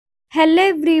Hello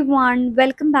every one,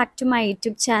 welcome back to my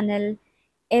YouTube channel.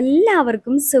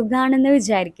 എല്ലാവർക്കും സുഖാണെന്ന്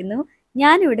വിചാരിക്കുന്നു.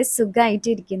 ഞാനിവിടെ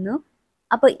സുഖമായിട്ടിരിക്കുന്നു.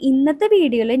 അപ്പോൾ ഇന്നത്തെ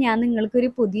വീഡിയോയിൽ ഞാൻ നിങ്ങൾക്കൊരു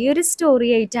പുതിയൊരു സ്റ്റോറി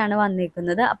ആയിട്ടാണ്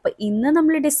വന്നേക്കുന്നത്. അപ്പോൾ ഇന്ന്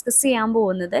നമ്മൾ ഡിസ്കസ് ചെയ്യാൻ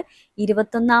പോകുന്നത്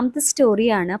 21ാമത്തെ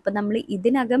സ്റ്റോറിയാണ്. അപ്പോൾ നമ്മൾ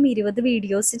ഇതിനകം 20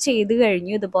 വീഡിയോസ് ചെയ്ത്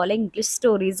കഴിഞ്ഞു. ഇതുപോലെ ഇംഗ്ലീഷ്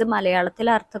സ്റ്റോറീസ്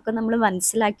മലയാളത്തിലെ അർത്ഥമൊക്കെ നമ്മൾ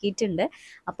മനസ്സിലാക്കിയിട്ടുണ്ട്.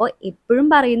 അപ്പോൾ എപ്പോഴും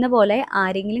പറയുന്ന പോലെ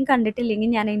ആരെങ്കിലും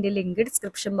കണ്ടിട്ടില്ലെങ്കിൽ ഞാൻ അതിൻ്റെ ലിങ്ക്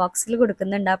ഡിസ്ക്രിപ്ഷൻ ബോക്സിൽ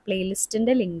കൊടുക്കുന്നുണ്ട്, ആ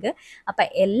പ്ലേലിസ്റ്റിൻ്റെ ലിങ്ക്. അപ്പം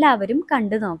എല്ലാവരും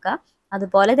കണ്ടു നോക്കാം.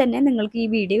 അതുപോലെ തന്നെ നിങ്ങൾക്ക് ഈ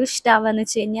വീഡിയോ ഇഷ്ടമാവുകയെന്ന്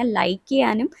വെച്ച് കഴിഞ്ഞാൽ ലൈക്ക്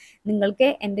ചെയ്യാനും, നിങ്ങൾക്ക്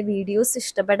എൻ്റെ വീഡിയോസ്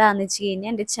ഇഷ്ടപ്പെടാമെന്ന് വെച്ച്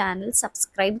കഴിഞ്ഞാൽ എൻ്റെ ചാനൽ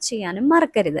സബ്സ്ക്രൈബ് ചെയ്യാനും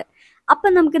മറക്കരുത്.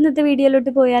 അപ്പം നമുക്ക് ഇന്നത്തെ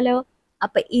വീഡിയോയിലോട്ട് പോയാലോ?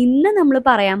 അപ്പം ഇന്ന് നമ്മൾ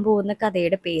പറയാൻ പോകുന്ന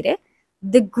കഥയുടെ പേര്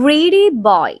ദ ഗ്രീഡി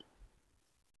ബോയ്,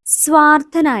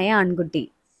 സ്വാർത്ഥനായ ആൺകുട്ടി.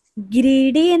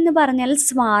 ഗ്രീഡി എന്ന് പറഞ്ഞാൽ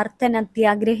സ്വാർത്ഥൻ,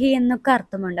 അത്യാഗ്രഹി എന്നൊക്കെ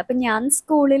അർത്ഥമുണ്ട്. അപ്പം ഞാൻ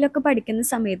സ്കൂളിലൊക്കെ പഠിക്കുന്ന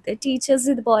സമയത്ത് ടീച്ചേഴ്സ്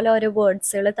ഇതുപോലെ ഓരോ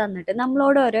വേർഡ്സുകൾ തന്നിട്ട്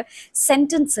നമ്മളോട് ഓരോ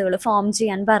സെൻറ്റൻസുകൾ ഫോം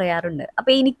ചെയ്യാൻ പറയാറുണ്ട്.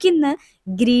 അപ്പം എനിക്കിന്ന്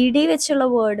ഗ്രീഡി വെച്ചുള്ള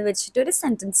വേർഡ് വെച്ചിട്ട് ഒരു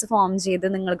സെൻറ്റൻസ് ഫോം ചെയ്ത്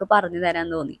നിങ്ങൾക്ക് പറഞ്ഞു തരാൻ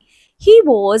തോന്നി. He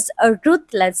was A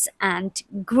റുത്ത്ലെസ് and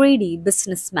greedy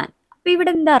businessman. അപ്പം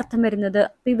ഇവിടെ എന്താ അർത്ഥം വരുന്നത്?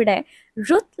 അപ്പം ഇവിടെ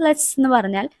റുത്ത്ലെസ് എന്ന്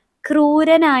പറഞ്ഞാൽ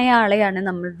ക്രൂരനായ ആളെയാണ്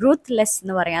നമ്മൾ റുത്ത്ലെസ്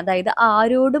എന്ന് പറയാം. അതായത്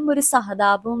ആരോടും ഒരു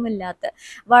സഹതാപവും ഇല്ലാത്ത,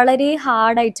 വളരെ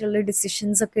ഹാർഡായിട്ടുള്ള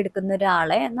ഡിസിഷൻസ് ഒക്കെ എടുക്കുന്ന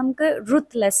ഒരാളെ നമുക്ക്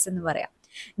റുത്ത്ലെസ് എന്ന് പറയാം.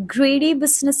 ഗ്രീഡി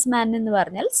ബിസിനസ്മാൻ എന്ന്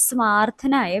പറഞ്ഞാൽ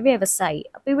സ്വാർത്ഥനായ വ്യവസായി.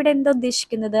 അപ്പം ഇവിടെ എന്താ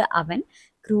ഉദ്ദേശിക്കുന്നത്? അവൻ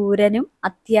ക്രൂരനും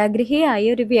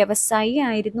അത്യാഗ്രഹിയായ ഒരു വ്യവസായി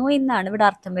ആയിരുന്നു എന്നാണ് ഇവിടെ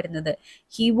അർത്ഥം വരുന്നത്.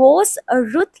 He was A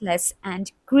റുത്ത്ലെസ്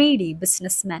and greedy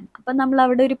businessman. അപ്പം നമ്മൾ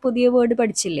അവിടെ ഒരു പുതിയ വേർഡ്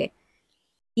പഠിച്ചില്ലേ?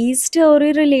 ഈ സ്റ്റോറി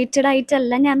റിലേറ്റഡ്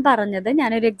ആയിട്ടല്ല ഞാൻ പറഞ്ഞത്,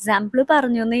 ഞാനൊരു എക്സാമ്പിൾ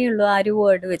പറഞ്ഞു എന്നേ ഉള്ളൂ ആ ഒരു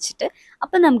വേർഡ് വെച്ചിട്ട്.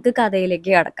 അപ്പം നമുക്ക് കഥയിലേക്ക്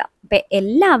കടക്കാം. അപ്പം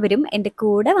എല്ലാവരും എൻ്റെ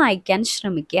കൂടെ വായിക്കാൻ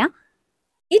ശ്രമിക്കുക.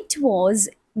 It was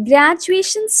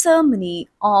graduation ceremony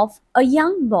of A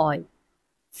young boy.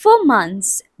 For months,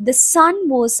 the son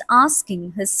was asking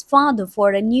his father for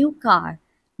a new car,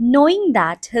 knowing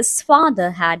that his father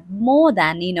had more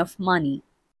than enough money.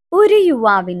 ഒരു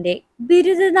യുവാവിൻ്റെ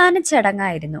ബിരുദദാന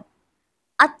ചടങ്ങായിരുന്നു.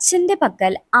 അച്ഛൻ്റെ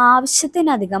പക്കൽ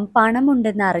ആവശ്യത്തിനധികം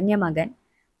പണമുണ്ടെന്ന് അറിഞ്ഞ മകൻ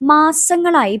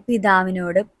മാസങ്ങളായി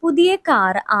പിതാവിനോട് പുതിയ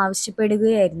കാർ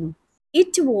ആവശ്യപ്പെടുകയായിരുന്നു.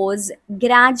 It was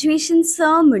graduation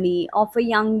ceremony of A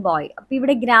young boy. അപ്പം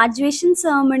ഇവിടെ ഗ്രാജുവേഷൻ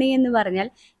സെറമണി എന്ന് പറഞ്ഞാൽ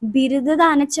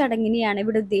ബിരുദദാന ചടങ്ങിനെയാണ്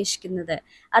ഇവിടെ ഉദ്ദേശിക്കുന്നത്.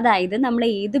 അതായത് നമ്മൾ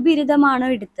ഏത് ബിരുദമാണോ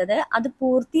എടുത്തത് അത്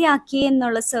പൂർത്തിയാക്കി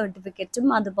എന്നുള്ള സർട്ടിഫിക്കറ്റും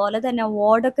അതുപോലെ തന്നെ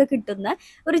അവാർഡൊക്കെ കിട്ടുന്ന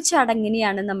ഒരു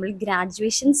ചടങ്ങിനെയാണ് നമ്മൾ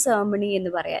ഗ്രാജുവേഷൻ സെറമണി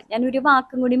എന്ന് പറയാം. ഞാൻ ഒരു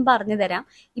വാക്കും കൂടിയും പറഞ്ഞു തരാം.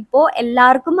 ഇപ്പോൾ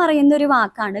എല്ലാവർക്കും അറിയുന്ന ഒരു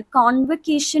വാക്കാണ്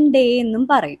കോൺവക്കേഷൻ ഡേ എന്നും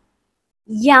പറയും.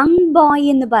 യങ് ബോയ്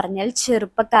എന്ന് പറഞ്ഞാൽ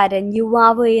ചെറുപ്പക്കാരൻ,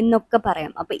 യുവാവ് എന്നൊക്കെ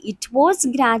പറയാം. അപ്പോൾ it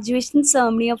was graduation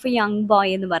ceremony of A young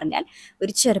boy എന്ന് പറഞ്ഞാൽ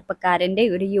ഒരു ചെറുപ്പക്കാരൻ്റെ,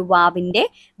 ഒരു യുവാവിൻ്റെ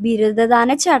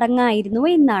ബിരുദദാന ചടങ്ങായിരുന്നു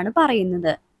എന്നാണ്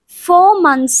പറയുന്നത്. 4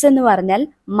 months എന്ന് പറഞ്ഞാൽ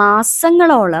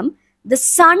മാസങ്ങളോളം. The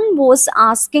sun was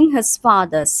asking his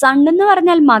father. Sun എന്ന്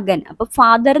പറഞ്ഞാൽ മകൻ, അപ്പോൾ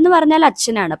ഫാദർ എന്ന് പറഞ്ഞാൽ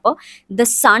അച്ഛനാണ്. അപ്പോൾ the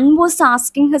sun was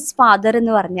asking his father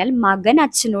എന്ന് പറഞ്ഞാൽ മകൻ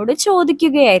അച്ഛനോട്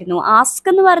ചോദിക്കുകയായിരുന്നു. ആസ്ക്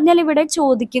എന്ന് പറഞ്ഞാൽ ഇവിടെ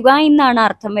ചോദിക്കുക എന്നാണ്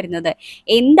അർത്ഥം വരുന്നത്.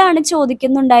 എന്താണ്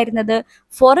ചോദിക്കുന്നുണ്ടായിരുന്നത്?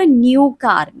 Four A new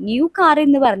car. New car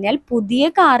എന്ന് പറഞ്ഞാൽ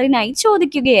പുതിയ കാറിനായി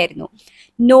ചോദിക്കുകയായിരുന്നു.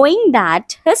 Knowing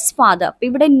that his father. അപ്പം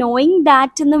ഇവിടെ നോയിങ്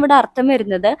ദാറ്റ് എന്ന് ഇവിടെ അർത്ഥം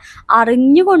വരുന്നത്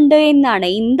അറിഞ്ഞുകൊണ്ട്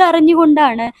എന്നാണ്.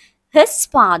 എന്തറിഞ്ഞുകൊണ്ടാണ്? His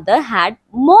father had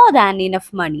more than enough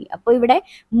മണി. അപ്പോൾ ഇവിടെ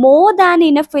മോർ ദാൻ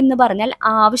ഇനഫ് എന്ന് പറഞ്ഞാൽ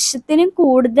ആവശ്യത്തിന്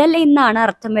കൂടുതൽ എന്നാണ്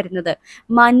അർത്ഥം വരുന്നത്.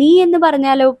 മണി എന്ന്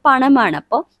പറഞ്ഞാലോ പണമാണ്.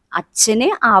 അപ്പോൾ അച്ഛന്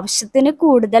ആവശ്യത്തിന്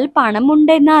കൂടുതൽ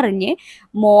പണമുണ്ടെന്ന് അറിഞ്ഞ്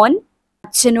മോൻ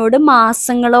അച്ഛനോട്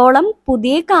മാസങ്ങളോളം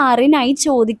പുതിയ കാറിനായി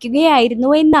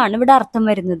ചോദിക്കുകയായിരുന്നു എന്നാണ് ഇവിടെ അർത്ഥം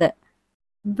വരുന്നത്.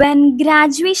 When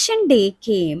graduation day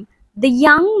came, the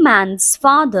young man's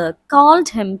father called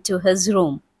him to his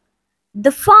room.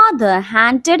 The father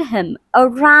handed him a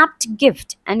wrapped gift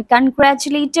and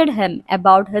congratulated him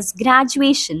about his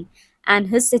graduation and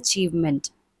his achievement.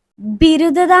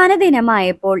 ബിരുദദാന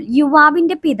ദിനമായപ്പോൾ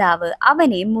യുവാവിൻ്റെ പിതാവ്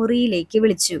അവനെ മുറിയിലേക്ക്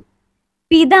വിളിച്ചു.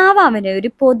 പിതാവ് അവന്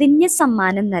ഒരു പൊതിഞ്ഞ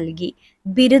സമ്മാനം നൽകി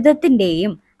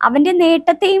ബിരുദത്തിൻ്റെയും അവൻ്റെ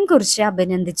നേട്ടത്തെയും കുറിച്ച്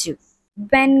അഭിനന്ദിച്ചു.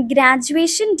 When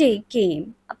graduation day came.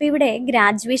 അപ്പം ഇവിടെ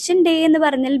ഗ്രാജുവേഷൻ ഡേ എന്ന്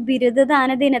പറഞ്ഞാൽ ബിരുദദാന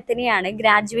ദിനത്തിനെയാണ്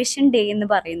ഗ്രാജുവേഷൻ ഡേ എന്ന്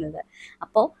പറയുന്നത്.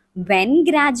 അപ്പോൾ വെൻ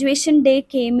ഗ്രാജുവേഷൻ ഡേ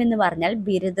കെയിം എന്ന് പറഞ്ഞാൽ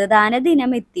ബിരുദദാന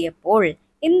ദിനം എത്തിയപ്പോൾ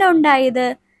എന്താ ഉണ്ടായത്?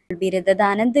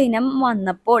 ബിരുദദാന ദിനം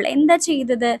വന്നപ്പോൾ എന്താ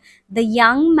ചെയ്തത്? ദ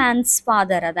യങ് മാൻസ്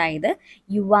ഫാദർ, അതായത്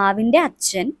യുവാവിൻ്റെ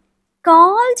അച്ഛൻ,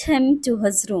 called him to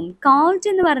his room. Called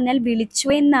എന്ന് പറഞ്ഞാൽ വിളിച്ചു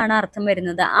എന്നാണ് അർത്ഥം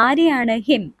വരുന്നത്. ആരെയാണ്?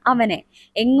 ഹിം, അവനെ.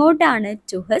 എങ്ങോട്ടാണ്?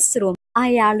 ടു ഹിസ് റൂം,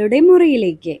 അയാളുടെ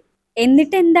മുറിയിലേക്ക്.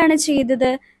 എന്നിട്ട് എന്താണ്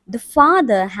ചെയ്തത്? The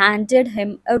father handed him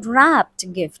a wrapped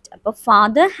gift. അപ്പോൾ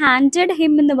father handed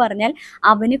him എന്ന് പറഞ്ഞാൽ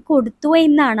അവന് കൊടുത്തു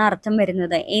എന്നാണ് അർത്ഥം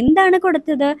വരുന്നത്. എന്താണ്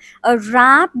കൊടുത്തത്? a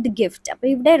wrapped gift. അപ്പോൾ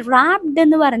ഇവിടെ wrapped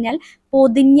എന്ന് പറഞ്ഞാൽ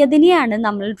പൊതിഞ്ഞതിനെയാണ്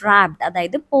നമ്മൾ wrapped,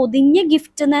 അതായത് പൊതിഞ്ഞ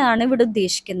ഗിഫ്റ്റ് എന്നാണ് ഇവിടെ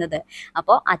ഉദ്ദേശിക്കുന്നത്.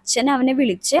 അപ്പോൾ അച്ഛൻ അവനെ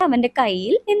വിളിച്ച് അവൻ്റെ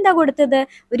കയ്യിൽ എന്താ കൊടുത്തത്?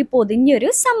 ഒരു പൊതിഞ്ഞൊരു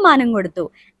സമ്മാനം കൊടുത്തു.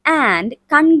 ആൻഡ്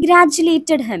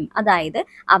കൺഗ്രാറ്റുലേറ്റഡ് ഹിം, അതായത്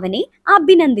അവനെ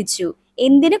അഭിനന്ദിച്ചു.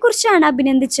 എന്തിനെ കുറിച്ചാണ്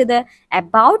അഭിനന്ദിച്ചത്?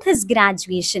 അബൌട്ട് ഹിസ്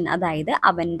ഗ്രാജുവേഷൻ, അതായത്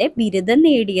അവൻ്റെ ബിരുദം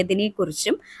നേടിയതിനെ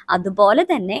കുറിച്ചും അതുപോലെ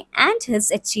തന്നെ ആൻഡ്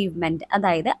ഹിസ് അച്ചീവ്മെന്റ്,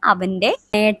 അതായത് അവൻ്റെ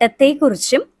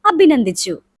നേട്ടത്തെക്കുറിച്ചും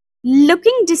അഭിനന്ദിച്ചു.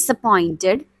 Looking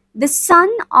disappointed, the son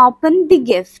opened the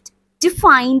gift to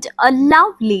find a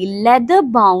lovely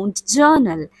leather-bound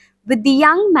journal with the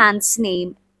young man's name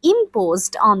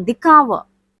imposed on the cover.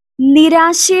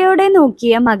 നിരാശയോടെ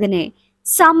നോക്കിയ മകനെ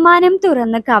സമ്മാനം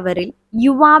തുറന്ന കവറിൽ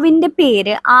യുവാവിന്റെ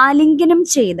പേര് ആലിംഗനം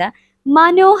ചെയ്ത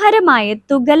മനോഹരമായ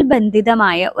തുകൽ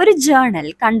ബന്ധിതമായ ഒരു ജേർണൽ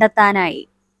കണ്ടെത്താനായി.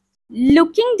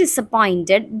 ലുക്കിംഗ്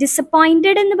ഡിസപ്പോയിന്റഡ്,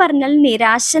 ഡിസപ്പോയിന്റഡ് എന്ന് പറഞ്ഞാൽ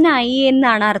നിരാശനായി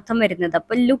എന്നാണ് അർത്ഥം വരുന്നത്.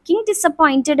 അപ്പോൾ ലുക്കിംഗ്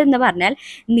ഡിസപ്പോയിന്റഡ് എന്ന് പറഞ്ഞാൽ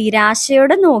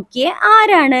നിരാശയോടെ നോക്കിയ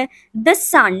ആരാണ്? The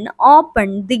sun open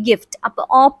the gift. അപ്പോൾ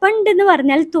ഓപ്പൺഡ് എന്ന്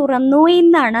പറഞ്ഞാൽ തുറന്നു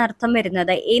എന്നാണ് അർത്ഥം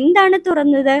വരുന്നത്. എന്താണ്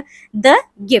തുറന്നത്? ദ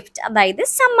ഗിഫ്റ്റ്, അതായത്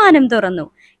സമ്മാനം തുറന്നു.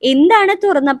 എന്താണ്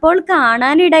തുറന്നപ്പോൾ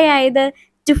കാണാനിടയായത്?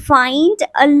 to find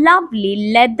a lovely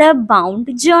leather bound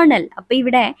journal. അപ്പൊ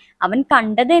ഇവിടെ അവൻ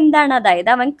കണ്ടത് എന്താണ്? അതായത്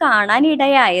അവൻ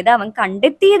കാണാനിടയായത്, അവൻ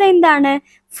കണ്ടെത്തിയത് എന്താണ്?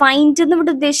 ഫൈൻഡ് എന്ന്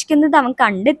ഇവിടെ ഉദ്ദേശിക്കുന്നത് അവൻ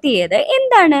കണ്ടെത്തിയത്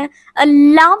എന്താണ്? a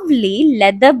lovely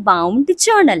leather bound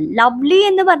journal. Lovely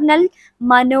എന്ന് പറഞ്ഞാൽ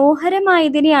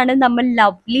മനോഹരമായതിനെയാണ് നമ്മൾ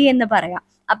ലവ്ലി എന്ന് പറയാം.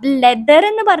 അപ്പൊ ലെതർ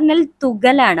എന്ന് പറഞ്ഞാൽ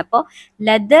തുകലാണ്. അപ്പോൾ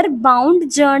ലെതർ ബൗണ്ട്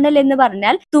ജേർണൽ എന്ന്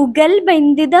പറഞ്ഞാൽ തുകൽ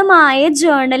ബന്ധിതമായ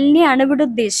ജേർണലിനെയാണ് ഇവിടെ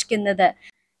ഉദ്ദേശിക്കുന്നത്.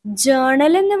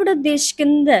 ജേർണൽ എന്നിവിടെ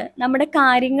ഉദ്ദേശിക്കുന്നത് നമ്മുടെ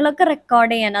കാര്യങ്ങളൊക്കെ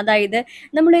റെക്കോർഡ് ചെയ്യാൻ, അതായത്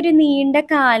നമ്മളൊരു നീണ്ട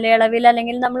കാലയളവിൽ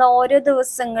അല്ലെങ്കിൽ നമ്മൾ ഓരോ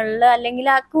ദിവസങ്ങളിൽ അല്ലെങ്കിൽ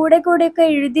ആ കൂടെയൊക്കെ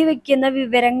എഴുതി വെക്കുന്ന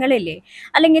വിവരങ്ങളില്ലേ,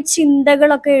 അല്ലെങ്കിൽ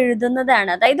ചിന്തകളൊക്കെ എഴുതുന്നതാണ്.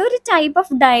 അതായത് ഒരു ടൈപ്പ്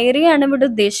ഓഫ് ഡയറിയാണ് ഇവിടെ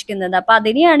ഉദ്ദേശിക്കുന്നത്. അപ്പൊ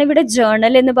അതിനെയാണ് ഇവിടെ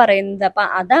ജേർണൽ എന്ന് പറയുന്നത്. അപ്പൊ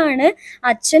അതാണ്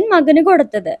അച്ഛൻ മകന്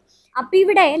കൊടുത്തത്. അപ്പൊ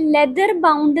ഇവിടെ ലെതർ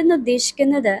ബൗണ്ട് എന്ന്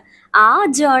ഉദ്ദേശിക്കുന്നത് ആ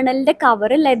ജേർണലിന്റെ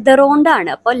കവർ ലെതർ കൊണ്ടാണ്.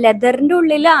 അപ്പോൾ ലെതറിന്റെ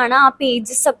ഉള്ളിലാണ് ആ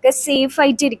പേജസ് ഒക്കെ സേഫ്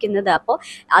ആയിട്ട് ഇരിക്കുന്നത്. അപ്പോൾ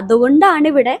അതുകൊണ്ടാണ്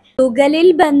ഇവിടെ തുകലിൽ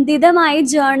ബന്ധിതമായ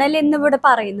ജേർണൽ എന്ന് ഇവിടെ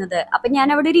പറയുന്നത്. അപ്പൊ ഞാൻ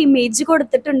അവിടെ ഒരു ഇമേജ്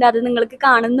കൊടുത്തിട്ടുണ്ട്, അത് നിങ്ങൾക്ക്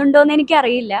കാണുന്നുണ്ടോ എന്ന്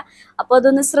എനിക്കറിയില്ല. അപ്പോൾ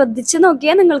അതൊന്ന് ശ്രദ്ധിച്ചു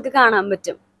നോക്കിയാൽ നിങ്ങൾക്ക് കാണാൻ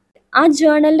പറ്റും. ആ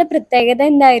ജേർണലിന്റെ പ്രത്യേകത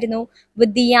എന്തായിരുന്നു?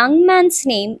 With the young man's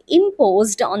name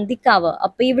ഇംപോസ്ഡ് on the cover.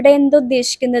 അപ്പൊ ഇവിടെ എന്താ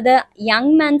ഉദ്ദേശിക്കുന്നത്?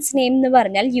 യങ് മാൻസ് നെയിം എന്ന്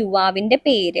പറഞ്ഞാൽ യുവാവിന്റെ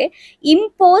പേര്,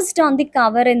 ഇംപോസ്ഡ് ഓൺ ദി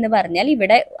കവർ എന്ന് പറഞ്ഞാൽ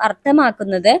ഇവിടെ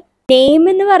അർത്ഥമാക്കുന്നത് നെയിം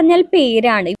എന്ന് പറഞ്ഞാൽ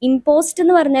പേരാണ്. ഇംപോസ്ഡ്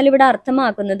എന്ന് പറഞ്ഞാൽ ഇവിടെ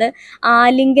അർത്ഥമാക്കുന്നത്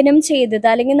ആലിംഗനം ചെയ്തത്,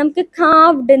 അല്ലെങ്കിൽ നമുക്ക്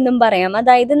കാവ്ഡ് എന്നും പറയാം.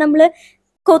 അതായത് നമ്മൾ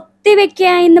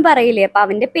കൊത്തിവെക്കുക എന്ന് പറയില്ലേ, അപ്പൊ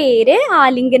അവന്റെ പേര്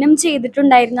ആലിംഗനം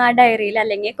ചെയ്തിട്ടുണ്ടായിരുന്നു ആ ഡയറിയിൽ,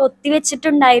 അല്ലെങ്കിൽ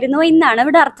കൊത്തിവെച്ചിട്ടുണ്ടായിരുന്നു എന്നാണ്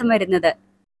ഇവിടെ അർത്ഥം വരുന്നത്.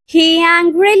 He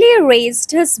angrily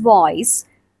raised his voice,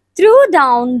 threw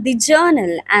down the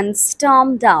journal and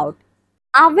stormed out.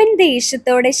 അവൻ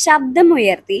ദേഷ്യത്തോടെ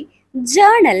ശബ്ദമുയർത്തി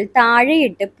ജേർണൽ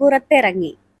താഴെയിട്ട്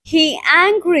പുറത്തിറങ്ങി. He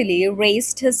angrily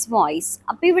raised his voice.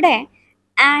 അപ്പൊ ഇവിടെ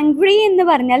ആംഗ്രി എന്ന്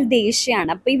പറഞ്ഞാൽ ദേഷ്യമാണ്.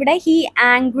 അപ്പൊ ഇവിടെ ഹി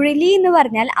ആംഗ്രിലി എന്ന്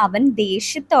പറഞ്ഞാൽ അവൻ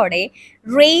ദേഷ്യത്തോടെ,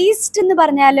 റേസ്ഡ് എന്ന്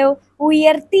പറഞ്ഞാലോ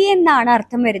ഉയർത്തി എന്നാണ്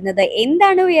അർത്ഥം വരുന്നത്.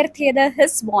 എന്താണ് ഉയർത്തിയത്?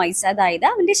 ഹിസ് വോയിസ്, അതായത്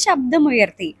അവന്റെ ശബ്ദം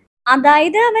ഉയർത്തി,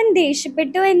 അതായത് അവൻ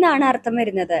ദേഷ്യപ്പെട്ടു എന്നാണ് അർത്ഥം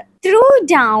വരുന്നത്. Through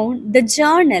down the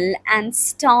journal and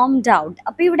സ്റ്റോംഡ് out.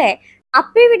 അപ്പൊ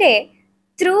ഇവിടെ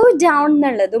ത്രൂ ഡൗൺ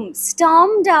എന്നുള്ളതും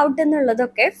സ്റ്റോംഡ് ഔട്ട്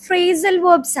എന്നുള്ളതൊക്കെ ഫ്രേസൽ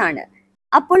വേർബ്സ് ആണ്.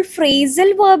 അപ്പോൾ ഫ്രേസൽ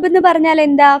വേർബ് എന്ന് പറഞ്ഞാൽ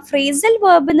എന്താ? ഫ്രേസൽ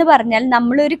വേർബ് എന്ന് പറഞ്ഞാൽ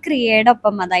നമ്മളൊരു ക്രിയയുടെ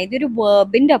ഒപ്പം, അതായത് ഒരു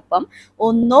വേർബിന്റെ ഒപ്പം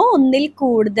ഒന്നോ ഒന്നിൽ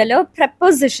കൂടുതലോ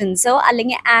പ്രപ്പോസിഷൻസോ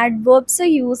അല്ലെങ്കിൽ ആഡ്വേർബ്സോ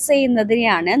യൂസ്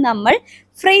ചെയ്യുന്നതിനെയാണ് നമ്മൾ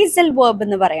ഫ്രേസൽ വേർബ്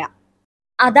എന്ന് പറയാം.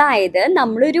 അതായത്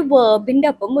നമ്മളൊരു വേർബിന്റെ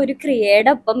ഒപ്പം ഒരു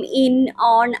ക്രിയയുടെ ഒപ്പം ഇൻ,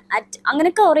 ഓൺ, അറ്റ്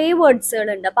അങ്ങനെ കുറേ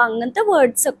വേർഡ്സുകളുണ്ട്. അപ്പൊ അങ്ങനത്തെ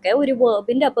വേർഡ്സ് ഒക്കെ ഒരു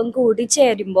വേർബിന്റെ ഒപ്പം കൂടി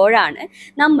ചേരുമ്പോഴാണ്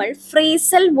നമ്മൾ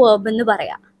ഫ്രേസൽ വേർബ് എന്ന്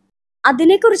പറയാം.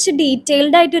 അതിനെക്കുറിച്ച്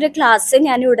ഡീറ്റെയിൽഡ് ആയിട്ടൊരു ക്ലാസ്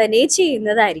ഞാൻ ഉടനെ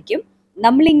ചെയ്യുന്നതായിരിക്കും.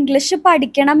 നമ്മൾ ഇംഗ്ലീഷ്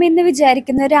പഠിക്കണം എന്ന്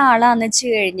വിചാരിക്കുന്ന ഒരാളാണെന്ന് വെച്ച്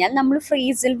കഴിഞ്ഞാൽ നമ്മൾ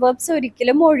ഫ്രേസൽ വേർബ്സ്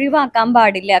ഒരിക്കലും ഒഴിവാക്കാൻ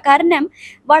പാടില്ല. കാരണം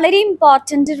വളരെ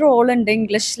ഇമ്പോർട്ടൻ്റ് റോൾ ഉണ്ട്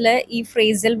ഇംഗ്ലീഷിൽ ഈ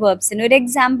ഫ്രേസൽ വേർബ്സിന്. ഒരു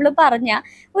എക്സാമ്പിൾ പറഞ്ഞാൽ,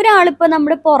 ഒരാളിപ്പോൾ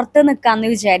നമ്മുടെ പുറത്ത്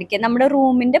നിൽക്കാമെന്ന് വിചാരിക്കുക, നമ്മുടെ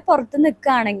റൂമിൻ്റെ പുറത്ത്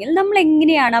നിൽക്കുകയാണെങ്കിൽ നമ്മൾ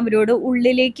എങ്ങനെയാണ് അവരോട്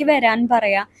ഉള്ളിലേക്ക് വരാൻ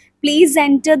പറയാ? പ്ലീസ്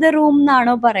എൻറ്റർ ദ റൂം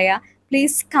എന്നാണോ പറയാ?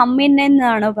 പ്ലീസ് കം ഇൻ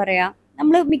എന്നാണോ പറയാ?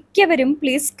 നമ്മൾ മിക്കവരും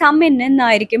പ്ലീസ് കം ഇൻ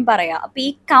എന്നായിരിക്കും പറയാ. അപ്പൊ ഈ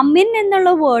കം ഇൻ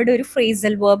എന്നുള്ള വേർഡ് ഒരു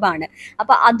ഫ്രേസൽ വേർബ് ആണ്.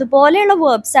 അപ്പൊ അതുപോലെയുള്ള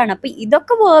വേർബ്സ് ആണ്. അപ്പൊ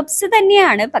ഇതൊക്കെ വേർബ്സ്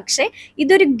തന്നെയാണ്, പക്ഷെ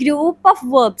ഇതൊരു ഗ്രൂപ്പ് ഓഫ്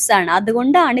വേർബ്സ് ആണ്.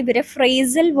 അതുകൊണ്ടാണ് ഇവരെ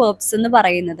ഫ്രേസൽ വേർബ്സ് എന്ന്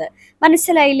പറയുന്നത്.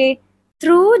 മനസ്സിലായില്ലേ?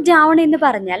 ത്രൂ ഡൗൺ എന്ന്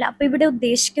പറഞ്ഞാൽ അപ്പൊ ഇവിടെ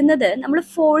ഉദ്ദേശിക്കുന്നത് നമ്മൾ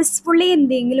ഫോഴ്സ്ഫുള്ളി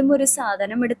എന്തെങ്കിലും ഒരു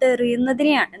സാധനം എടുത്ത്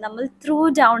എറിയുന്നതിനെയാണ് നമ്മൾ ത്രൂ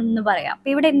ഡൗൺ എന്ന് പറയാം. അപ്പൊ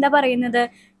ഇവിടെ എന്താ പറയുന്നത്?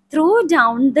 ത്രൂ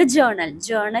ഡൗൺ ദ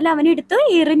ജേർണൽ അവനെടുത്ത്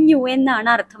എറിഞ്ഞു എന്നാണ്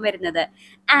അർത്ഥം വരുന്നത്.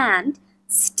 ആൻഡ്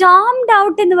സ്റ്റോംഡ്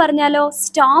ഔട്ട് എന്ന് പറഞ്ഞാലോ?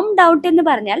 സ്റ്റോംഡ് ഔട്ട് എന്ന്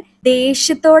പറഞ്ഞാൽ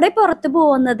ദേഷ്യത്തോടെ പുറത്തു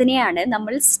പോകുന്നതിനെയാണ്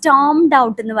നമ്മൾ സ്റ്റോംഡ്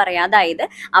ഔട്ട് എന്ന് പറയാം. അതായത്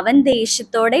അവൻ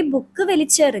ദേഷ്യത്തോടെ ബുക്ക്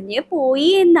വലിച്ചെറിഞ്ഞ് പോയി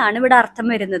എന്നാണ് ഇവിടെ അർത്ഥം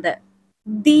വരുന്നത്.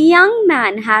 The young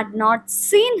man had not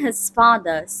seen his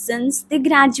father since the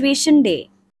graduation day.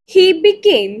 He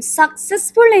became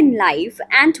successful in life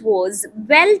and was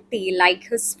wealthy like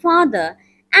his father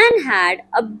and had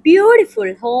a beautiful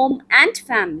home and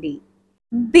family.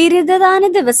 ബിരുദദാന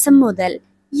ദിവസം മുതൽ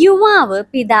യുവാവ്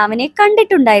പിതാവിനെ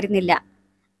കണ്ടിട്ടുണ്ടായിരുന്നില്ല.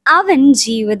 അവൻ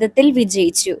ജീവിതത്തിൽ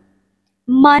വിജയിച്ചു.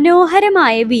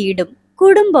 മനോഹരമായ വീടും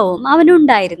കുടുംബവും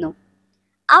അവനുണ്ടായിരുന്നു.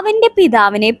 അവന്റെ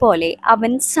പിതാവിനെ പോലെ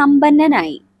അവൻ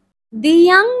സമ്പന്നനായി. ദി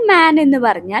യങ് മാൻ എന്ന്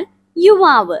പറഞ്ഞാൽ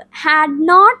യുവാവ്. Had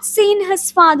not seen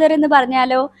his father എന്ന്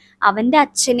പറഞ്ഞാലോ? അവന്റെ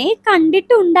അച്ഛനെ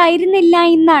കണ്ടിട്ടുണ്ടായിരുന്നില്ല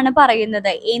എന്നാണ്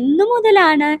പറയുന്നത്. എന്നു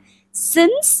മുതലാണ്?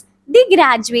 Since the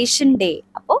graduation day.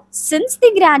 അപ്പോ സിൻസ്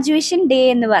ദി ഗ്രാജുവേഷൻ ഡേ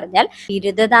എന്ന് പറഞ്ഞാൽ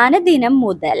ബിരുദദാന ദിനം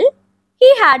മുതൽ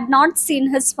he had not seen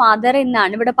his father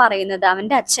എന്നാണ് ഇവിടെ പറയുന്നത്.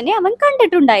 അവന്റെ അച്ഛനെ അവൻ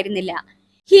കണ്ടിട്ടുണ്ടായിരുന്നില്ല.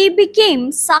 He became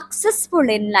successful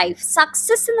in life.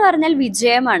 Success എന്ന് പറഞ്ഞാൽ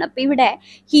വിജയമാണ്. അപ്പൊ ഇവിടെ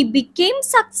he became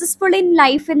successful in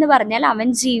life എന്ന് പറഞ്ഞാൽ അവൻ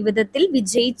ജീവിതത്തിൽ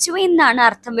വിജയിച്ചു എന്നാണ്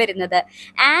അർത്ഥം വരുന്നത്.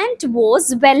 And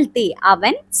was wealthy.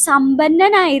 അവൻ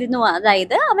സമ്പന്നനായിരുന്നു,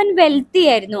 അതായത് അവൻ വെൽത്തി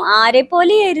ആയിരുന്നു. ആരെ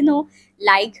പോലെയായിരുന്നു?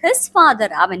 ലൈക്ക് ഹിസ്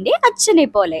ഫാദർ, അവന്റെ അച്ഛനെ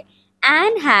പോലെ.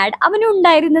 ആൻഡ് ഹാഡ്,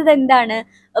 അവനുണ്ടായിരുന്നത് എന്താണ്?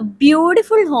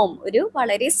 ബ്യൂട്ടിഫുൾ ഹോം, ഒരു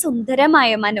വളരെ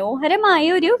സുന്ദരമായ മനോഹരമായ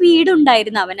ഒരു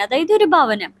വീടുണ്ടായിരുന്നു അവൻ, അതായത് ഒരു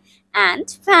ഭവനം.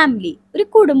 ആൻഡ് ഫാമിലി, ഒരു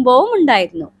കുടുംബവും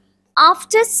ഉണ്ടായിരുന്നു.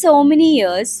 After so many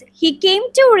years he came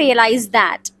to realise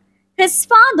that his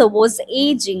father was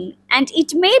ageing and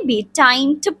it may be time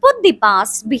to put the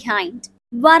past behind.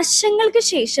 വർഷങ്ങൾക്ക്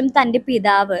ശേഷം തന്റെ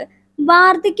പിതാവ്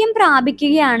വാർദ്ധക്യം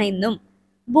പ്രാപിക്കുകയാണെന്നും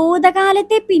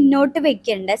ഭൂതകാലത്തെ പിന്നോട്ട്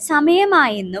വെക്കേണ്ട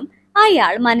സമയമായെന്നും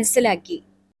അയാൾ മനസ്സിലാക്കി.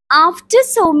 ആഫ്റ്റർ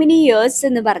സോ മെനി ഇയേഴ്സ്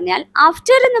എന്ന് പറഞ്ഞാൽ,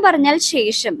 ആഫ്റ്റർ എന്ന് പറഞ്ഞാൽ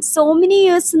ശേഷം, സോ മെനി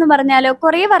ഇയേഴ്സ് എന്ന് പറഞ്ഞാലോ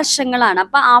കുറെ വർഷങ്ങളാണ്.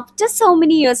 അപ്പൊ ആഫ്റ്റർ സോ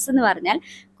മെനി ഇയേഴ്സ് എന്ന് പറഞ്ഞാൽ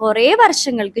കുറെ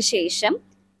വർഷങ്ങൾക്ക് ശേഷം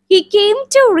he came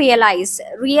to realise.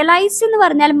 Realise എന്ന്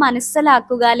പറഞ്ഞാൽ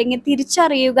മനസ്സിലാക്കുക അല്ലെങ്കിൽ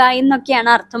തിരിച്ചറിയുക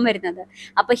എന്നൊക്കെയാണ് അർത്ഥം വരുന്നത്.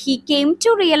 അപ്പൊ ഹി കെയിം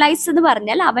ടു റിയലൈസ് എന്ന്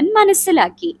പറഞ്ഞാൽ അവൻ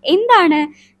മനസ്സിലാക്കി. എന്താണ്?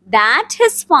 That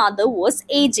his father was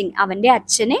ageing. അവന്റെ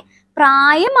അച്ഛന്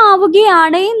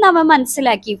പ്രായമാവുകയാണ് എന്ന് അവൻ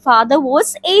മനസ്സിലാക്കി. Father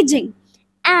was ageing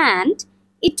and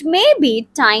it may be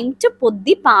time to put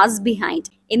the past behind.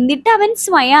 എന്നിട്ട് അവൻ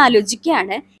സ്വയം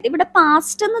ആലോചിക്കുകയാണ്. ഇവിടെ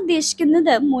പാസ്റ്റ് എന്ന്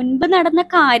ഉദ്ദേശിക്കുന്നത് മുൻപ് നടന്ന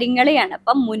കാര്യങ്ങളെയാണ്.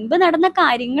 അപ്പം മുൻപ് നടന്ന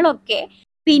കാര്യങ്ങളൊക്കെ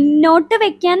പിന്നോട്ട്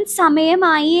വെക്കാൻ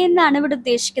സമയമായി എന്നാണ് ഇവിടെ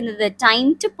ഉദ്ദേശിക്കുന്നത്. Time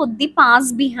to put the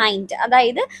past behind,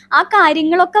 അതായത് ആ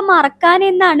കാര്യങ്ങളൊക്കെ മറക്കാൻ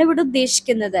എന്നാണ് ഇവിടെ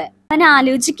ഉദ്ദേശിക്കുന്നത്. അവൻ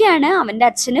ആലോചിക്കുകയാണ്, അവന്റെ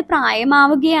അച്ഛന്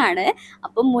പ്രായമാവുകയാണ്.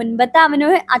 അപ്പൊ മുൻപത്തെ അവന്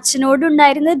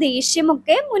അച്ഛനോടുണ്ടായിരുന്ന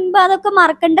ദേഷ്യമൊക്കെ മുൻപ് അതൊക്കെ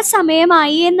മറക്കേണ്ട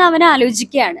സമയമായി എന്ന് അവൻ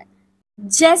ആലോചിക്കുകയാണ്.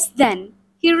 Just then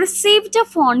he received a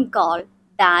phone call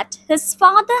that his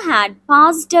father had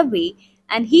passed away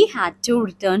and he had to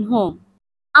return home.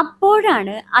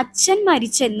 അപ്പോഴാണ് അച്ഛൻ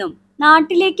മരിച്ചെന്നും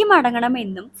നാട്ടിലേക്ക്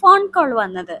മടങ്ങണമെന്നും ഫോൺ കോൾ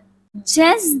വന്നത്.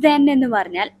 ജസ്റ്റ് ദെൻ എന്ന്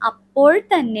പറഞ്ഞാൽ അപ്പോൾ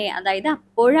തന്നെ, അതായത്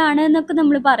അപ്പോഴാണ് എന്നൊക്കെ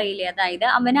നമ്മൾ പറയില്ലേ. അതായത്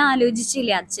അവൻ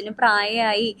ആലോചിച്ചില്ലേ, അച്ഛന്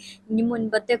പ്രായമായി, ഇനി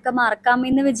മുൻപത്തെ ഒക്കെ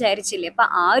മറക്കാമെന്ന് വിചാരിച്ചില്ലേ. അപ്പൊ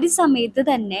ആ ഒരു സമയത്ത്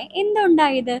തന്നെ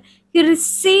എന്തുണ്ടായത്? He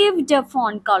received A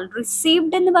phone call.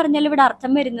 Received എന്ന് പറഞ്ഞാൽ ഇവിടെ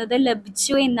അർത്ഥം വരുന്നത്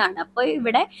ലഭിച്ചു എന്നാണ്. അപ്പോൾ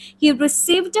ഇവിടെ he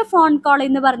received A phone call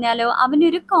എന്ന് പറഞ്ഞാലോ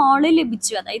അവനൊരു കോള്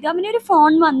ലഭിച്ചു, അതായത് അവനൊരു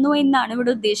ഫോൺ വന്നു എന്നാണ്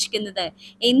ഇവിടെ ഉദ്ദേശിക്കുന്നത്.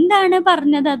 എന്താണ്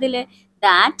പറഞ്ഞത് അതില്?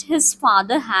 That his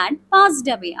father had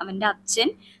passed away. അവന്റെ അച്ഛൻ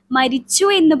മരിച്ചു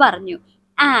എന്ന് പറഞ്ഞു.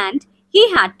 And he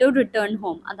had to return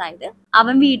home, അതായത്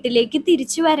അവൻ വീട്ടിലേക്ക്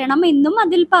തിരിച്ചു വരണം എന്നും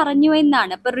അതിൽ പറഞ്ഞു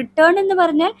എന്നാണ്. അപ്പൊ റിട്ടേൺ എന്ന്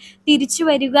പറഞ്ഞാൽ തിരിച്ചു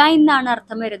വരിക എന്നാണ്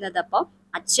അർത്ഥം വരുന്നത്. അപ്പോൾ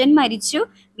അച്ഛൻ മരിച്ചു,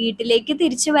 വീട്ടിലേക്ക്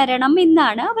തിരിച്ചു വരണം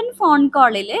എന്നാണ് അവൻ ഫോൺ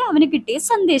കോളിൽ അവന് കിട്ടിയ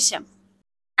സന്ദേശം.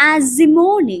 As the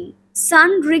morning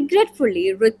sun regretfully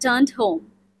returned home,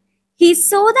 he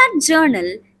saw that journal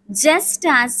just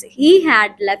as he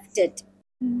had left it.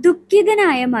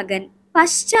 ദുഃഖിതനായ മകൻ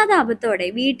പശ്ചാത്താപത്തോടെ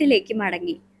വീട്ടിലേക്ക്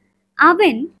മടങ്ങി.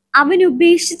 അവൻ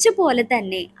ഉപേക്ഷിച്ച പോലെ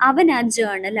തന്നെ അവൻ ആ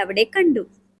ജേർണൽ അവിടെ കണ്ടു.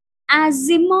 As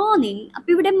A morning. അപ്പൊ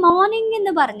ഇവിടെ മോർണിംഗ്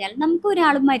എന്ന് പറഞ്ഞാൽ നമുക്ക്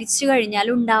ഒരാൾ മരിച്ചു കഴിഞ്ഞാൽ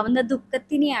ഉണ്ടാവുന്ന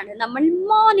ദുഃഖത്തിനെയാണ് നമ്മൾ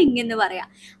മോർണിംഗ് എന്ന് പറയാം.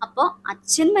 അപ്പോൾ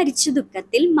അച്ഛൻ മരിച്ച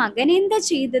ദുഃഖത്തിൽ മകൻ എന്താ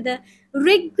ചെയ്തത്?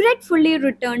 റിഗ്രറ്റ്ഫുള്ളി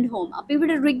റിട്ടേൺ ഹോം. അപ്പൊ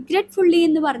ഇവിടെ റിഗ്രറ്റ്ഫുള്ളി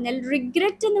എന്ന് പറഞ്ഞാൽ,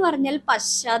 റിഗ്രറ്റ് എന്ന് പറഞ്ഞാൽ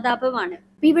പശ്ചാത്താപമാണ്.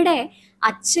 അപ്പൊ ഇവിടെ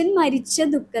അച്ഛൻ മരിച്ച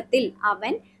ദുഃഖത്തിൽ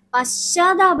അവൻ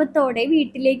പശ്ചാത്താപത്തോടെ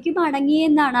വീട്ടിലേക്ക് മടങ്ങി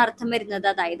എന്നാണ് അർത്ഥം വരുന്നത്.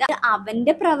 അതായത്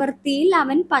അവന്റെ പ്രവൃത്തിയിൽ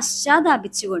അവൻ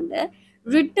പശ്ചാത്താപിച്ചുകൊണ്ട്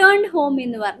റിട്ടേൺ ഹോം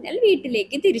എന്ന് പറഞ്ഞാൽ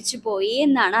വീട്ടിലേക്ക് തിരിച്ചു പോയി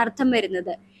എന്നാണ് അർത്ഥം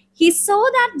വരുന്നത്. He so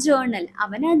that journal.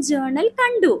 അവൻ ആ ജേർണൽ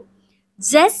കണ്ടു.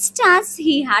 Just as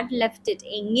he had left it.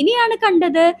 എങ്ങനെയാണ്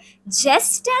കണ്ടത്?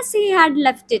 Just as he had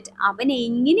left it. അവൻ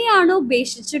എങ്ങനെയാണോ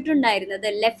ഉപേക്ഷിച്ചിട്ടുണ്ടായിരുന്നത്.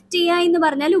 ലെഫ്റ്റ് ചെയ്യുക എന്ന്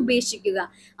പറഞ്ഞാൽ ഉപേക്ഷിക്കുക.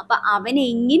 അപ്പൊ അവൻ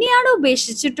എങ്ങനെയാണോ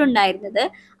ഉപേക്ഷിച്ചിട്ടുണ്ടായിരുന്നത്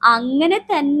അങ്ങനെ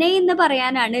തന്നെ എന്ന്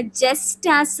പറയാനാണ് ജസ്റ്റ്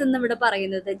ആസ് എന്ന് ഇവിടെ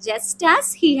പറയുന്നത്. Just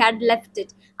as he had left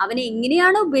it. അവൻ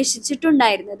എങ്ങനെയാണോ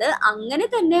ഉപേക്ഷിച്ചിട്ടുണ്ടായിരുന്നത് അങ്ങനെ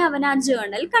തന്നെ അവൻ ആ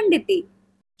ജേർണൽ കണ്ടെത്തി.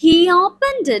 He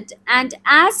opened it and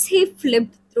as he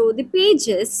flipped through the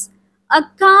pages a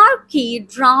car key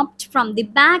dropped from the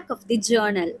back of the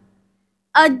journal.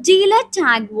 A dealer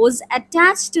tag was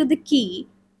attached to the key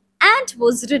and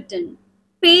was written,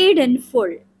 paid in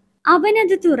full.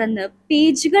 അവനത് തുറന്ന്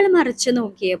പേജുകൾ മറിച്ചു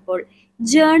നോക്കിയപ്പോൾ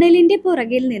ജേർണലിന്റെ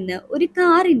പുറകിൽ നിന്ന് ഒരു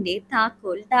കാറിന്റെ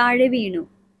താക്കോൽ താഴെ വീണു.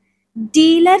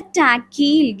 Dealer tag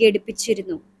കീയിൽ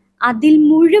ഘടിപ്പിച്ചിരുന്നു. അതിൽ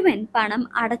മുഴുവൻ പണം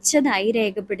അടച്ചതായി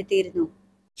രേഖപ്പെടുത്തിയിരുന്നു.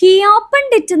 ഹി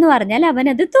ഓപ്പൺഡ് ഇറ്റ് എന്ന് പറഞ്ഞാൽ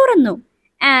അവനത് തുറന്നു.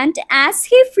 And as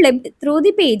he flipped through the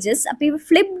pages. അപ്പൊ ഈ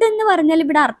ഫ്ലിപ്ഡ് എന്ന് പറഞ്ഞാൽ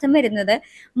ഇവിടെ അർത്ഥം വരുന്നത്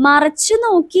മറച്ചു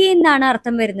നോക്കി എന്നാണ്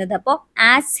അർത്ഥം വരുന്നത്. അപ്പോൾ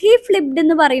ആസ് ഹി ഫ്ലിപ്ഡ്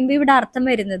എന്ന് പറയുമ്പോൾ ഇവിടെ അർത്ഥം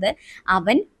വരുന്നത്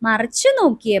അവൻ മറച്ചു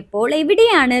നോക്കിയപ്പോൾ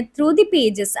എവിടെയാണ്? Through the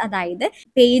pages. അതായത്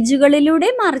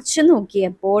പേജുകളിലൂടെ മറച്ചു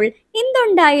നോക്കിയപ്പോൾ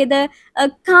എന്തുണ്ടായത്?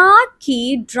 Car key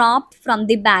dropped from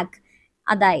the back.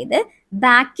 അതായത്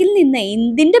ബാക്കിൽ നിന്ന്,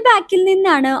 എന്തിന്റെ ബാക്കിൽ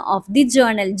നിന്നാണ്? Of the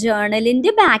journal.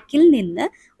 ജേർണലിന്റെ ബാക്കിൽ നിന്ന്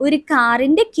ഒരു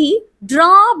കാറിന്റെ കീ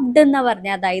ഡ്രോപ്ഡ് എന്ന് പറഞ്ഞ,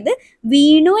 അതായത്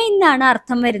വീണു എന്നാണ്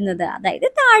അർത്ഥം വരുന്നത്. അതായത്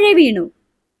താഴെ വീണു.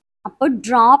 അപ്പോൾ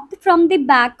dropped from the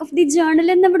back of the journal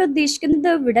എന്ന് ഇവിടെ ഉദ്ദേശിക്കുന്നത്,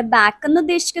 ഇവിടെ ബാക്ക് എന്ന്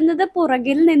ഉദ്ദേശിക്കുന്നത്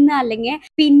പുറകിൽ നിന്ന് അല്ലെങ്കിൽ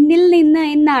പിന്നിൽ നിന്ന്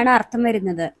എന്നാണ് അർത്ഥം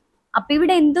വരുന്നത്. അപ്പൊ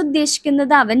ഇവിടെ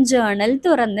എന്തുദ്ദേശിക്കുന്നത്? അവൻ ജേർണൽ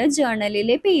തുറന്ന്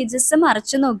ജേർണലിലെ പേജസ്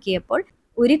മറച്ചു നോക്കിയപ്പോൾ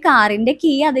ഒരു കാറിന്റെ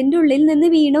കീ അതിന്റെ ഉള്ളിൽ നിന്ന്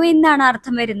വീണു എന്നാണ്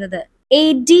അർത്ഥം വരുന്നത്. എ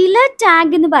ഡീലർ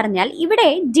ടാഗ് എന്ന് പറഞ്ഞാൽ ഇവിടെ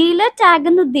ഡീലർ ടാഗ്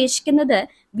എന്ന് ഉദ്ദേശിക്കുന്നത്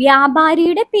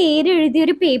വ്യാപാരിയുടെ പേര് എഴുതിയ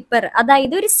ഒരു പേപ്പർ,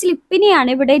 അതായത് ഒരു സ്ലിപ്പിനെയാണ്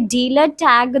ഇവിടെ ഡീലർ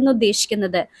ടാഗ് എന്ന്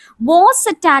ഉദ്ദേശിക്കുന്നത്. വാസ്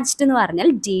അറ്റാച്ച്ഡ് എന്ന്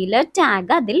പറഞ്ഞാൽ ഡീലർ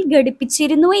ടാഗ് അതിൽ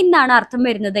ഘടിപ്പിച്ചിരുന്നു എന്നാണ് അർത്ഥം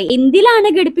വരുന്നത്.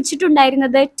 എന്തിലാണ്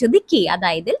ഘടിപ്പിച്ചിട്ടുണ്ടായിരുന്നത്? ടു ദി കീ,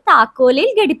 അതായത് താക്കോലിൽ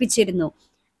ഘടിപ്പിച്ചിരുന്നു.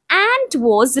 And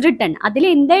was written. അതിൽ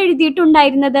എന്താ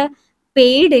എഴുതിയിട്ടുണ്ടായിരുന്നത്?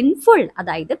 Paid in full.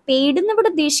 അതായത് പെയ്ഡ് എന്ന് ഇവിടെ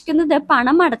ഉദ്ദേശിക്കുന്നത്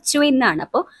പണം അടച്ചു എന്നാണ്.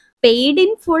 അപ്പോൾ പെയ്ഡ്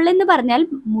ഇൻ ഫുൾ എന്ന് പറഞ്ഞാൽ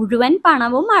മുഴുവൻ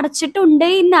പണവും അടച്ചിട്ടുണ്ട്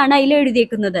എന്നാണ് അതിൽ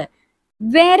എഴുതിയേക്കുന്നത്.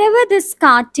 Wherever this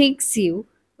car takes you,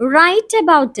 write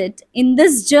about it in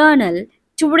this journal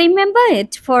to remember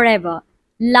it forever.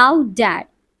 Love, Dad.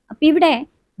 അപ്പൊ ഇവിടെ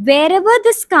wherever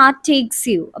this car takes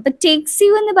you, അപ്പൊ takes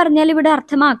you എന്ന് പറഞ്ഞാൽ ഇവിടെ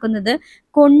അർത്ഥമാക്കുന്നത്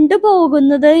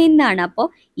കൊണ്ടുപോകുന്നത് എന്നാണ്. അപ്പോൾ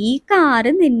ഈ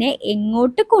കാറ് നിന്നെ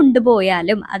എങ്ങോട്ട്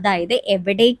കൊണ്ടുപോയാലും, അതായത്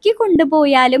എവിടേക്ക്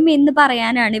കൊണ്ടുപോയാലും എന്ന്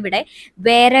പറയാനാണ് ഇവിടെ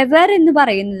wherever എന്ന്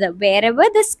പറയുന്നത്. Wherever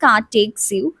this car takes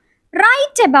you,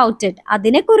 write about it.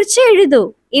 അതിനെക്കുറിച്ച് എഴുതൂ.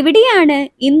 എവിടെയാണ്?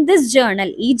 In this journal.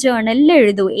 ഈ ജേർണലിൽ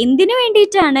എഴുതൂ. എന്തിനു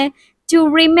വേണ്ടിയിട്ടാണ്? To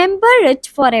remember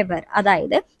it for ever.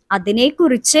 അതായത്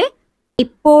അതിനെക്കുറിച്ച്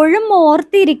എപ്പോഴും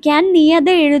ഓർത്തിരിക്കാൻ നീ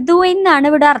അത് എഴുതൂ എന്നാണ്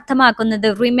ഇവിടെ അർത്ഥമാക്കുന്നത്.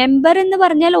 റിമെമ്പർ എന്ന്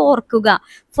പറഞ്ഞാൽ ഓർക്കുക,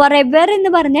 ഫോർ എവർ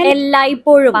എന്ന് പറഞ്ഞാൽ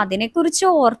എല്ലായ്പ്പോഴും. അതിനെക്കുറിച്ച്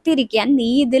ഓർത്തിരിക്കാൻ നീ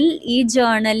ഇതിൽ ഈ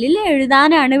ജേർണലിൽ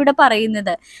എഴുതാനാണ് ഇവിടെ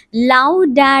പറയുന്നത്. ലവ്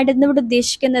ഡാഡ് എന്ന് ഇവിടെ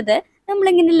ഉദ്ദേശിക്കുന്നത്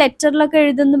നമ്മളിങ്ങനെ ലെറ്ററിലൊക്കെ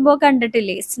എഴുതുമ്പോൾ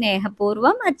കണ്ടിട്ടില്ലേ,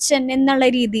 സ്നേഹപൂർവ്വം അച്ഛൻ എന്നുള്ള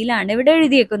രീതിയിലാണ് ഇവിടെ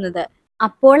എഴുതിയേക്കുന്നത്.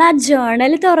 അപ്പോൾ ആ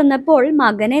ജേർണൽ തുറന്നപ്പോൾ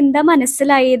മകൻ എന്താ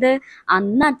മനസ്സിലായത്?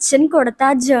 അന്ന് അച്ഛൻ കൊടുത്ത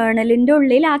ആ ജേർണലിന്റെ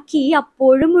ഉള്ളിൽ ആ കീ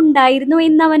അപ്പോഴും ഉണ്ടായിരുന്നു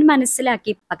എന്ന് അവൻ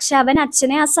മനസ്സിലാക്കി. പക്ഷെ അവൻ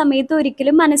അച്ഛനെ ആ സമയത്ത്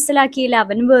ഒരിക്കലും മനസ്സിലാക്കിയില്ല.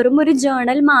 അവൻ വെറും ഒരു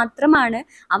ജേർണൽ മാത്രമാണ്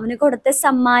അവന് കൊടുത്ത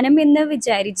സമ്മാനം എന്ന്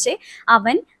വിചാരിച്ച്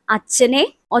അവൻ അച്ഛനെ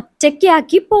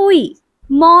ഒറ്റയ്ക്കാക്കി പോയി.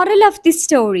 Moral of the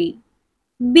story: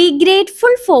 be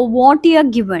grateful for what you are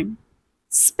given.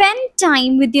 Spend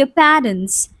time with your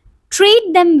parents. Treat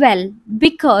them well,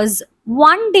 because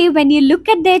one day when you look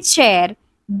at their chair,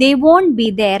 they won't be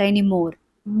there anymore.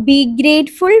 Be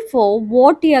grateful for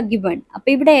what you are given. അപ്പൊ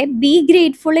ഇവിടെ be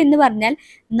grateful എന്ന് പറഞ്ഞാൽ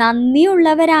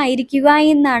നന്ദിയുള്ളവരായിരിക്കുക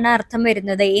എന്നാണ് അർത്ഥം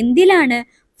വരുന്നത്. എന്തിലാണ്?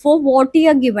 Four what you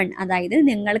are given. അതായത്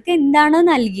നിങ്ങൾക്ക് എന്താണോ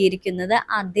നൽകിയിരിക്കുന്നത്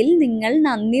അതിൽ നിങ്ങൾ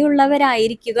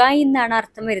നന്ദിയുള്ളവരായിരിക്കുക എന്നാണ്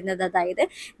അർത്ഥം വരുന്നത്. അതായത്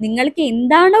നിങ്ങൾക്ക്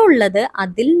എന്താണോ ഉള്ളത്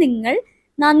അതിൽ നിങ്ങൾ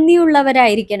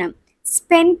നന്ദിയുള്ളവരായിരിക്കണം.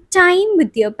 Spend time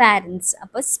with your parents.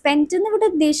 അപ്പോൾ സ്പെൻഡ് എന്ന് ഇവിടെ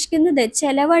ഉദ്ദേശിക്കുന്നത്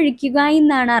ചെലവഴിക്കുക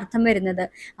എന്നാണ് അർത്ഥം വരുന്നത്.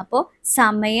 അപ്പോൾ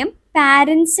സമയം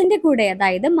പാരൻസിന്റെ കൂടെ,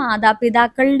 അതായത്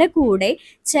മാതാപിതാക്കളുടെ കൂടെ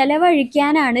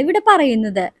ചെലവഴിക്കാനാണ് ഇവിടെ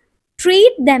പറയുന്നത്.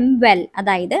 ട്രീറ്റ് ദം വെൽ,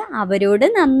 അതായത് അവരോട്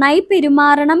നന്നായി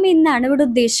പെരുമാറണം എന്നാണ് ഇവിടെ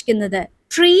ഉദ്ദേശിക്കുന്നത്.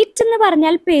 ട്രീറ്റ് എന്ന്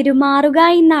പറഞ്ഞാൽ പെരുമാറുക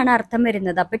എന്നാണ് അർത്ഥം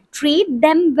വരുന്നത്. അപ്പൊ ട്രീറ്റ്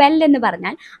ദം വെൽ എന്ന്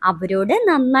പറഞ്ഞാൽ അവരോട്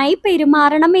നന്നായി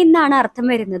പെരുമാറണം എന്നാണ് അർത്ഥം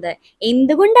വരുന്നത്.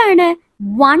 എന്തുകൊണ്ടാണ്?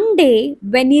 One day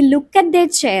when you look at there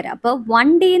chair. അപ്പോൾ വൺ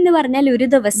ഡേ എന്ന് പറഞ്ഞാൽ ഒരു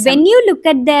ദിവസം. When you look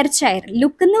at there chair,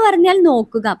 look എന്ന് പറഞ്ഞാൽ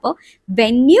നോക്കുക. അപ്പോൾ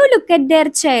when you look at there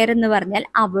chair എന്ന് പറഞ്ഞാൽ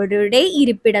അവരുടെ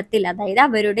ഇരിപ്പിടത്തിൽ, അതായത്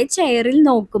അവരുടെ ചെയറിൽ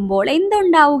നോക്കുമ്പോൾ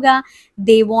എന്തുണ്ടാവുക?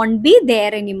 ദേ വോണ്ട് ബി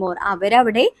ദെയർ എനിമോർ,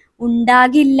 അവരവിടെ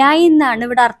ഉണ്ടാകില്ല എന്നാണ്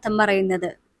ഇവിടെ അർത്ഥം പറയുന്നത്.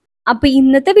 അപ്പൊ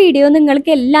ഇന്നത്തെ വീഡിയോ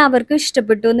നിങ്ങൾക്ക് എല്ലാവർക്കും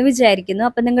ഇഷ്ടപ്പെട്ടു എന്ന് വിചാരിക്കുന്നു.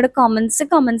 അപ്പൊ നിങ്ങളുടെ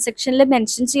കമന്റ് സെക്ഷനിൽ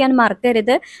മെൻഷൻ ചെയ്യാൻ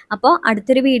മറക്കരുത്. അപ്പോൾ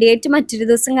അടുത്തൊരു വീഡിയോ ആയിട്ട് മറ്റൊരു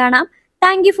ദിവസം കാണാം.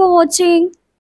 Thank you for watching.